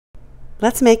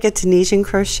Let's make a Tunisian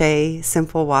crochet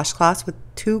simple washcloth with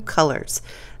 2 colors.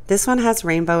 This one has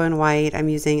rainbow and white. I'm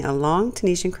using a long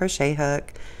Tunisian crochet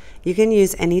hook. You can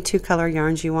use any 2 color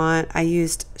yarns you want. I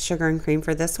used sugar and cream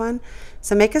for this one.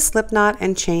 So make a slip knot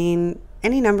and chain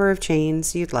any number of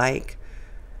chains you'd like.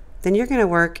 Then you're going to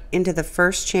work into the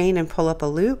first chain and pull up a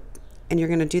loop, and you're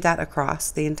going to do that across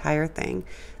the entire thing.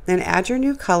 Then add your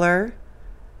new color,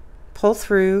 pull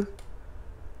through,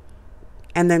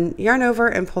 and then yarn over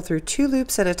and pull through 2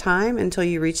 loops at a time until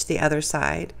you reach the other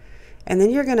side. And then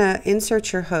you're going to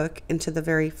insert your hook into the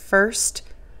very first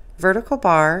vertical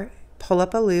bar, pull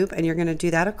up a loop, and you're going to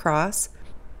do that across.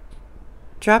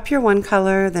 Drop your one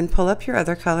color, then pull up your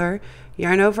other color,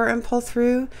 yarn over and pull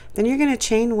through. Then you're going to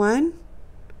chain 1,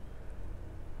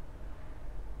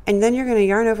 and then you're going to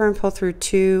yarn over and pull through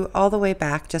 2 all the way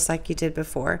back, just like you did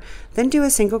before. Then do a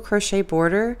single crochet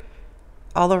border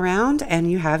all around, and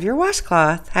you have your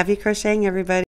washcloth. Happy crocheting, everybody.